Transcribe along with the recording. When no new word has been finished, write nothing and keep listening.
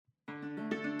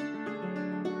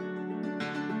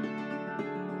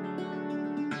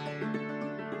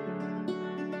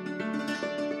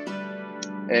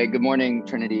Hey, good morning,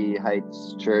 Trinity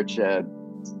Heights Church.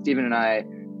 Stephen and I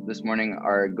this morning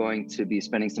are going to be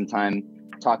spending some time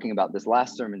talking about this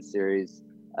last sermon series,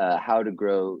 how to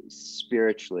grow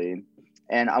spiritually.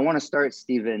 And I want to start,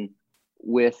 Stephen,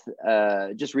 with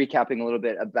just recapping a little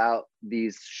bit about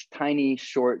these tiny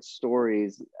short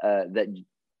stories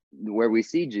where we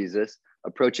see Jesus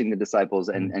approaching the disciples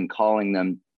and calling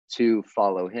them to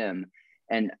follow him.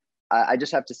 And I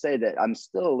just have to say that I'm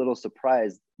still a little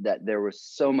surprised that there was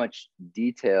so much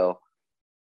detail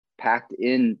packed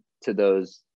into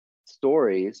those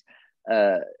stories.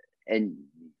 And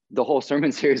the whole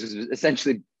sermon series was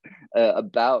essentially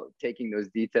about taking those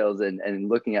details and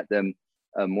looking at them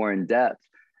more in depth.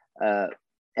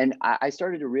 And I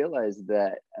started to realize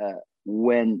that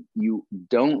when you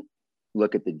don't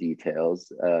look at the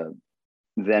details,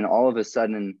 then all of a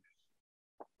sudden,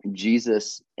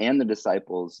 Jesus and the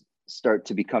disciples start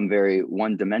to become very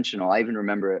one-dimensional. I even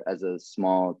remember as a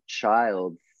small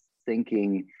child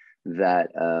thinking that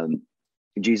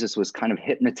Jesus was kind of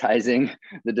hypnotizing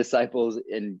the disciples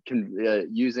and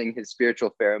using his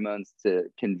spiritual pheromones to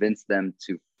convince them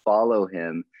to follow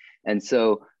him. And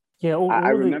so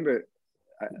I remember...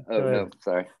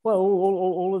 sorry. Well,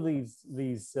 all of these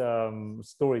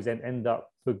stories end up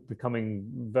becoming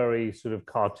very sort of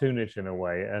cartoonish in a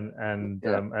way,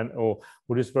 or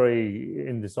just very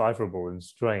indecipherable and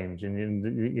strange,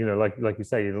 and you know, like you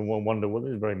say, you wonder, well,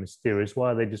 this is very mysterious. Why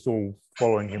are they just all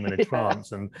following him in a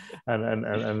trance and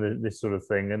this sort of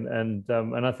thing? And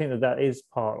I think that is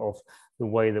part of the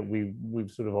way that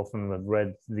we've sort of often have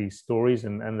read these stories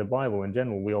and the Bible in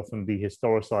general. We often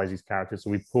dehistoricize these characters.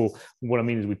 So we pull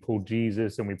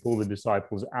Jesus and we pull the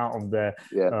disciples out of their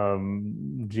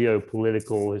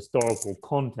geopolitical, historical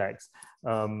context.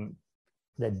 They're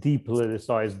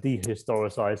depoliticized,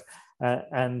 dehistoricized.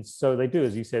 And so they do,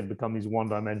 as you said, become these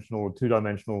one-dimensional or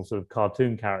two-dimensional sort of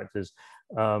cartoon characters.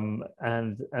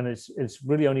 And it's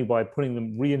really only by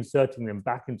reinserting them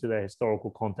back into their historical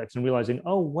context and realizing,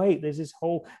 oh wait, there's this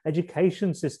whole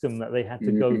education system that they had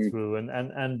to go through,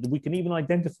 and we can even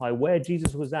identify where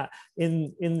Jesus was at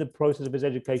in the process of his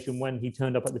education when he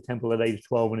turned up at the temple at age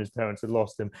 12 when his parents had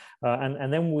lost him,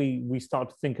 and then we start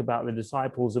to think about the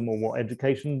disciples and what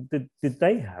education did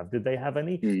they have? Did they have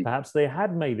any? Perhaps they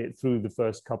had made it through the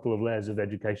first couple of layers of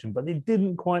education, but they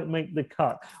didn't quite make the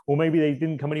cut, or maybe they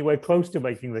didn't come anywhere close to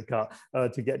making the cut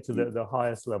to get to the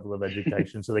highest level of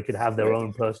education, so they could have their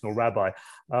own personal rabbi.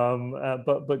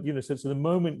 But you know, so the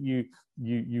moment you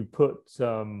put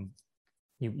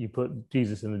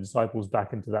Jesus and the disciples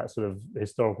back into that sort of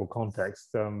historical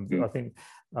context, I think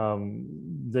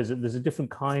there's a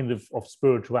different kind of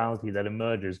spirituality that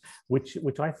emerges,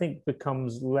 which I think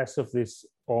becomes less of this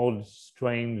odd,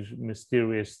 strange,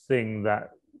 mysterious thing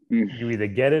that you either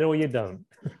get it or you don't.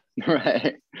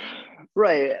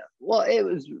 Right. Well,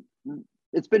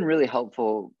 it's been really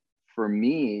helpful for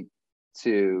me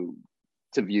to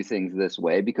view things this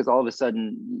way, because all of a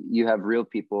sudden you have real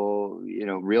people, you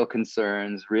know, real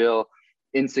concerns, real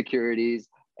insecurities,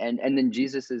 and then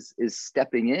Jesus is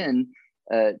stepping in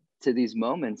to these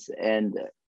moments and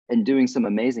doing some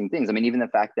amazing things. I mean, even the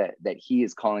fact that he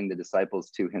is calling the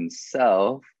disciples to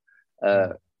himself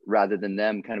rather than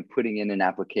them kind of putting in an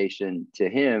application to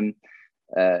him.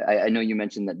 I know you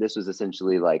mentioned that this was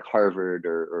essentially like Harvard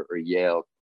or Yale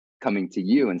coming to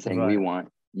you and saying, we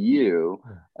want you.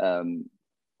 And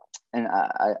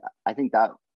I think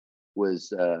that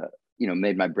was,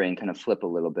 made my brain kind of flip a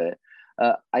little bit.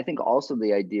 I think also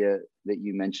the idea that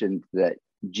you mentioned that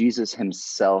Jesus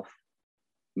himself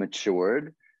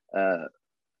matured,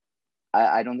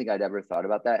 I don't think I'd ever thought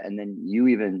about that. And then you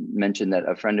even mentioned that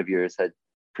a friend of yours had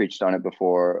preached on it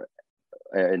before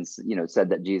and, you know, said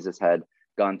that Jesus had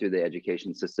gone through the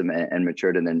education system and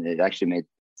matured, and then it actually made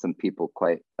some people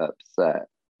quite upset.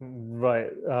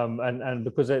 Right, and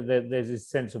because there's this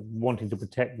sense of wanting to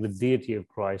protect the deity of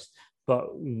Christ, but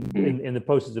in the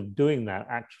process of doing that,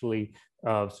 actually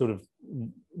sort of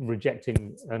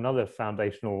rejecting another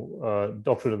foundational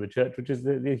doctrine of the church, which is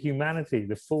the humanity,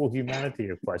 the full humanity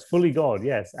of Christ, fully God,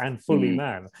 yes, and fully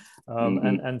man.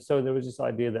 And so there was this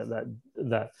idea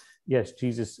that yes,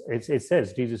 Jesus, it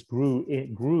says Jesus grew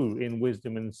in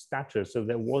wisdom and stature. So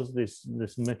there was this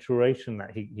maturation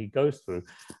that he goes through,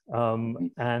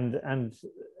 and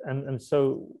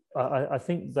so I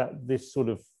think that this sort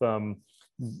of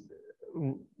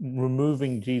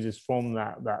removing Jesus from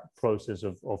that process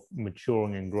of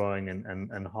maturing and growing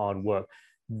and hard work,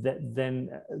 that then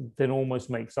almost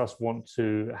makes us want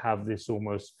to have this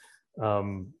almost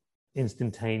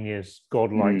instantaneous,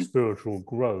 godlike spiritual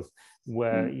growth,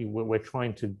 where we're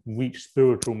trying to reach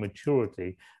spiritual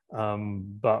maturity,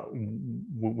 but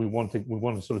we want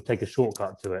to sort of take a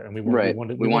shortcut to it, and we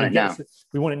want it now.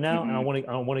 We want it now, and I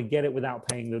want to get it without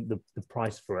paying the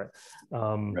price for it.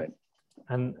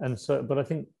 And so, but I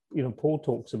think, you know, Paul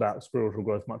talks about spiritual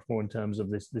growth much more in terms of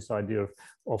this idea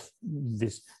of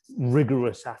this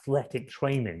rigorous athletic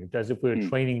training, as if we're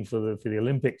training for the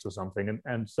Olympics or something.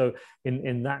 And so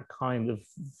in that kind of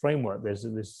framework, there's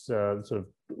this sort of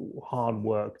hard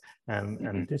work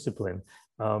and discipline.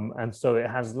 And so it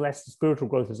has less, spiritual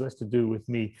growth has less to do with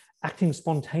me acting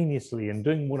spontaneously and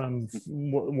doing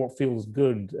what feels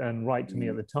good and right to me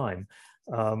at the time,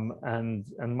 and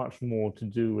much more to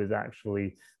do with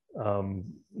actually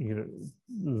you know,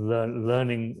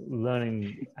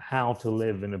 learning how to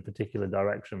live in a particular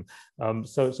direction.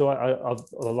 So I've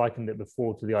likened it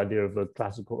before to the idea of a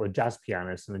classical or a jazz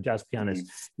pianist. And a jazz pianist,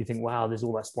 you think, wow, there's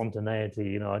all that spontaneity,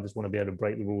 you know, I just want to be able to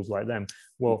break the rules like them.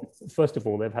 Well, first of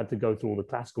all, they've had to go through all the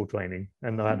classical training,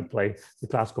 and they had to play the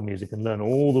classical music and learn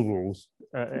all the rules,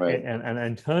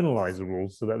 and internalize the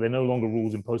rules, so that they're no longer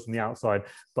rules imposed from the outside,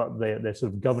 but they're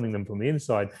sort of governing them from the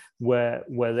inside, where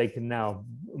they can now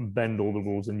bend all the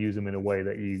rules and use them in a way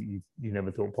that you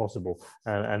never thought possible.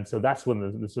 And so that's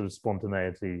when the sort of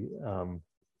spontaneity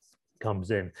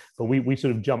comes in. But we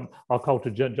sort of our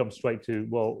culture jumps straight to,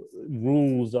 well,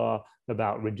 rules are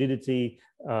about rigidity,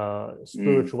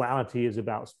 spirituality is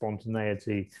about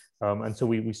spontaneity, and so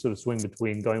we sort of swing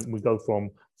between we go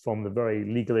from the very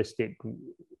legalistic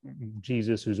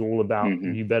Jesus, who's all about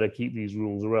you better keep these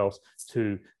rules or else,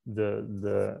 to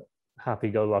the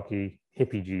happy-go-lucky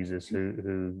hippie Jesus,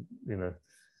 who you know,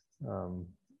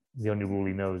 the only rule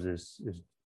he knows is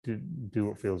do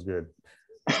what feels good.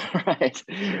 Right.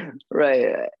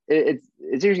 It's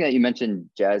interesting that you mentioned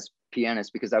jazz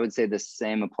pianists, because I would say the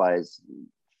same applies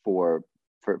for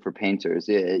painters.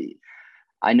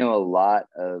 I know a lot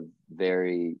of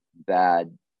very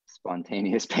bad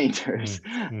spontaneous painters,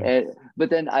 but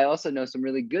then I also know some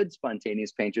really good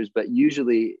spontaneous painters. But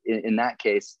usually in that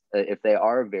case, if they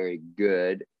are very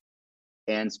good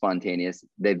and spontaneous,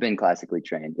 they've been classically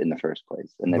trained in the first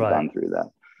place, and they've gone through that.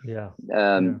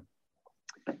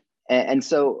 And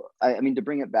so, I mean, to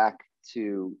bring it back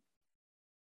to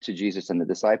Jesus and the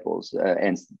disciples,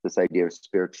 and this idea of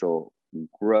spiritual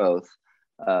growth,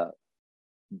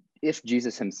 if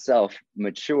Jesus himself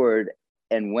matured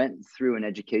and went through an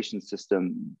education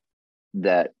system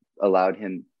that allowed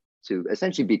him to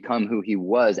essentially become who he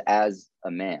was as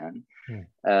a man,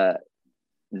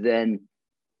 then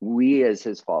we as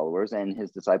his followers and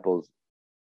his disciples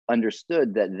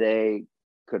understood that they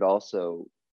could also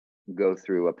go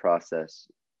through a process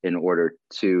in order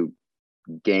to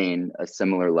gain a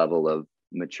similar level of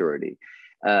maturity.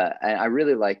 And I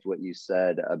really liked what you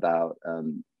said about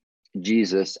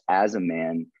Jesus as a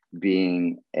man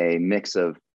being a mix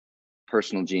of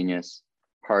personal genius,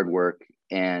 hard work,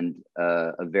 and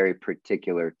a very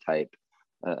particular type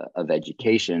of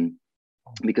education,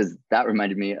 because that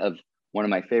reminded me of one of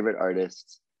my favorite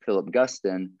artists, Philip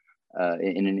Guston,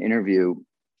 in an interview,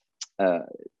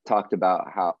 talked about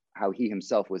how he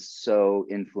himself was so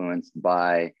influenced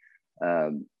by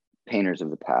painters of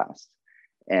the past,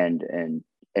 and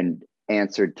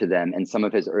answered to them. And some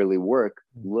of his early work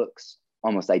looks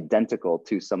almost identical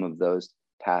to some of those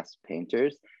past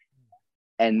painters.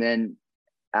 And then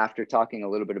after talking a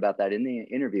little bit about that in the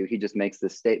interview, he just makes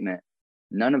this statement: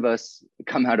 none of us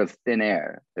come out of thin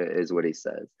air, is what he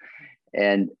says.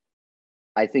 And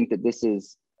I think that this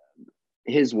is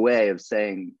his way of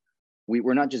saying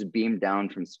we're not just beamed down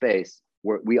from space.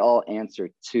 We all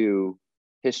answer to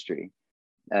history,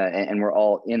 and we're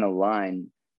all in a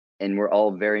line, and we're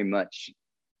all very much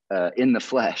in the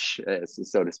flesh,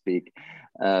 so to speak.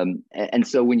 And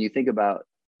so when you think about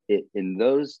it in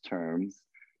those terms,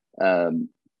 none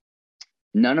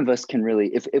of us can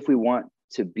really, if we want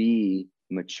to be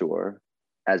mature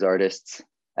as artists,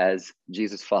 as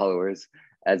Jesus followers,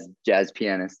 as jazz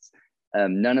pianists,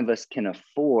 none of us can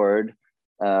afford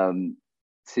to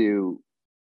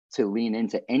lean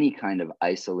into any kind of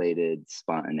isolated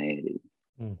spontaneity.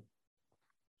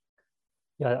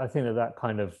 Yeah, I think that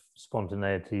kind of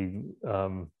spontaneity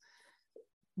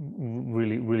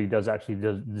really does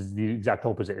the exact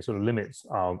opposite. It sort of limits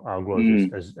our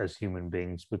growth as human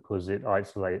beings, because it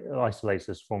isolates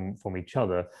us from each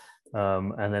other,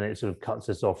 and then it sort of cuts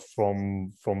us off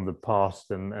from the past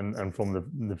and from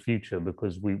the future,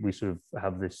 because we sort of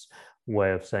have this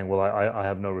way of saying, well, I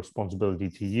have no responsibility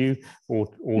to you, or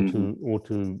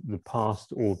to the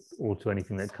past, or to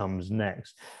anything that comes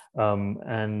next.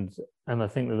 And I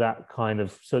think that kind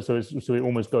of so it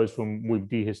almost goes from, we've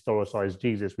dehistoricized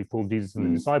Jesus, we pull Jesus and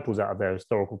the disciples out of their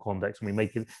historical context, and we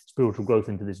make it spiritual growth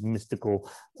into this mystical,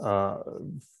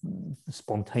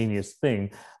 spontaneous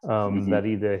thing that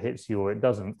either hits you or it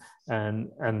doesn't.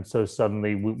 And so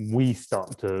suddenly we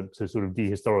start to sort of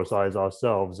dehistoricize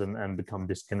ourselves and become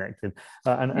disconnected.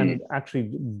 And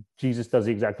actually, Jesus does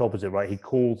the exact opposite, right? He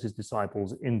calls his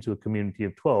disciples into a community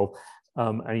of 12,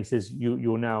 and he says,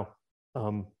 you're now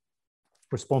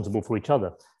responsible for each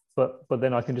other. But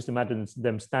then I can just imagine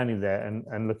them standing there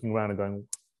and looking around and going,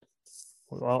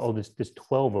 oh, there's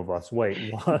 12 of us.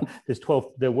 Wait, what? There's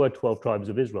 12. There were 12 tribes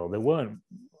of Israel. There weren't,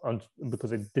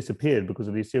 because it disappeared because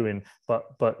of the Assyrian.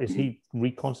 But is he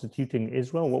reconstituting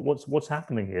Israel? What's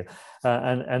happening here?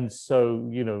 And so,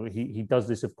 you know, he does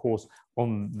this, of course,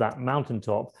 on that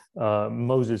mountaintop.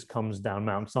 Moses comes down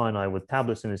Mount Sinai with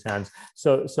tablets in his hands.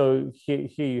 So here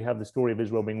you have the story of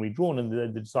Israel being redrawn, and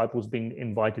the disciples being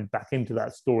invited back into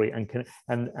that story.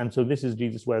 And so this is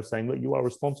Jesus' way of saying, look, you are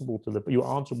responsible you're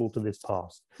answerable to this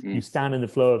past. You stand in the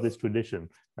flow of this tradition.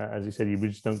 As you said, you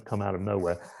just don't come out of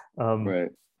nowhere. Right.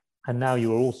 And now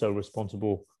you are also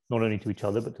responsible not only to each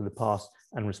other, but to the past,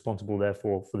 and responsible,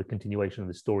 therefore, for the continuation of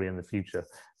the story in the future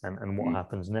and what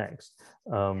happens next,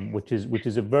 which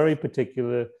is a very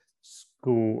particular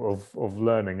school of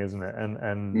learning, isn't it?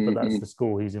 But that's the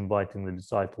school he's inviting the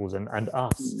disciples and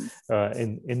us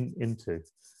into.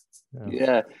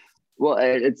 Yeah. Well,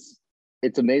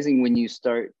 it's amazing when you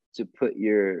start to put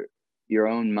your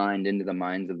own mind into the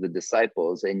minds of the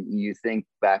disciples, and you think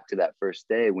back to that first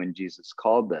day when Jesus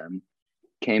called them,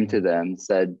 came to them,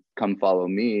 said, come follow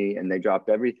me, and they dropped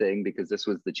everything because this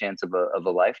was the chance of a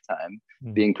lifetime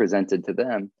being presented to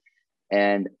them,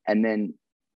 and then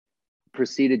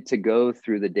proceeded to go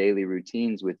through the daily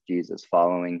routines with Jesus,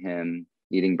 following him,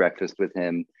 eating breakfast with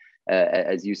him,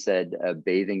 as you said,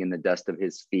 bathing in the dust of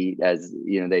his feet, as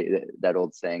you know, that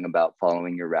old saying about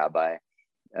following your rabbi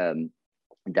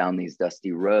down these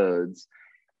dusty roads.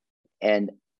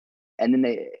 And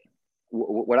then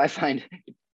what I find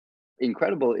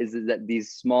incredible is that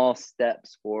these small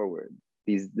steps forward,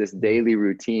 this daily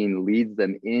routine leads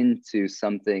them into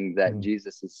something that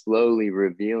Jesus is slowly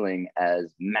revealing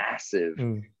as massive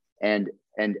and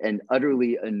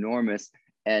utterly enormous,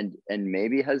 and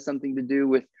maybe has something to do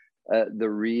with the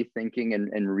rethinking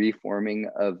and reforming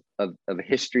of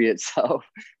history itself.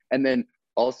 And then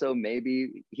also,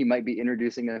 maybe he might be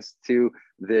introducing us to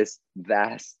this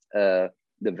the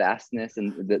vastness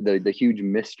and the huge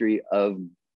mystery of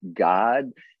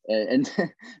God. And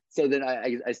so then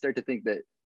I start to think that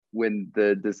when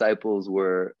the disciples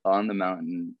were on the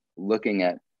mountain looking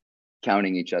at,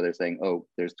 counting each other, saying, oh,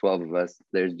 there's 12 of us,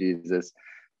 there's Jesus,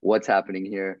 what's happening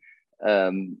here?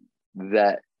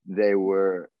 That they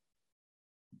were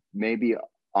maybe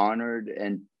honored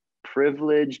and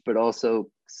privileged, but also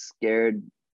scared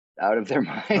out of their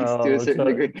minds to a certain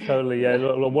degree. Totally, yeah.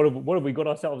 What have we got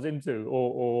ourselves into?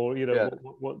 Or you know,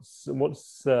 what's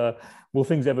will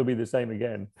things ever be the same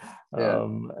again?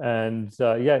 And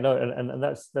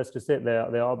that's just it. They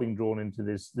are being drawn into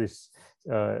this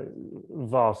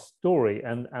vast story,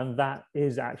 and that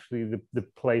is actually the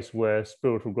place where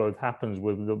spiritual growth happens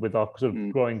with our sort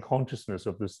of growing consciousness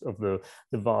of the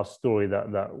vast story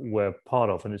that we're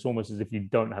part of. And it's almost as if you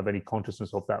don't have any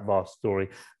consciousness of that vast story,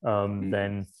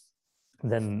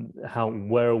 then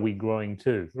where are we growing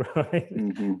to, right?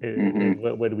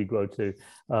 Where do we grow to?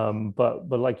 But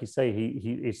like you say,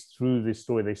 he is through this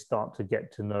story they start to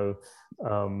get to know.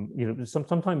 You know,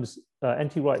 sometimes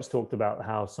N.T. Wright's talked about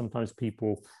how sometimes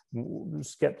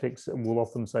skeptics will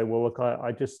often say, well, look,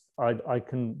 I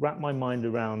can wrap my mind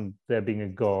around there being a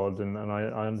God, and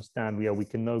I understand we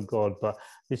can know God, but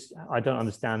I don't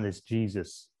understand this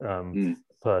Jesus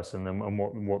person and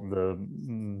what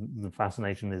the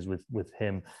fascination is with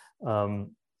him.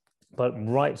 But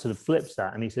Wright sort of flips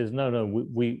that, and he says, no,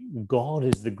 God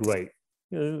is the great.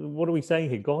 You know, what are we saying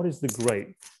here? God is the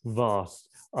great, vast,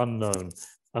 unknown.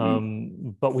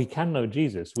 But we can know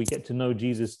Jesus. We get to know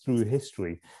Jesus through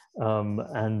history,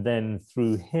 and then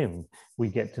through him we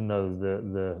get to know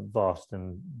the vast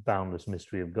and boundless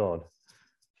mystery of God.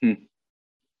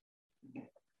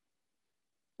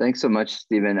 Thanks so much,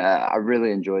 Stephen. I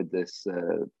really enjoyed this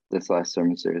last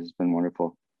sermon series. It's been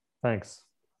wonderful. Thanks.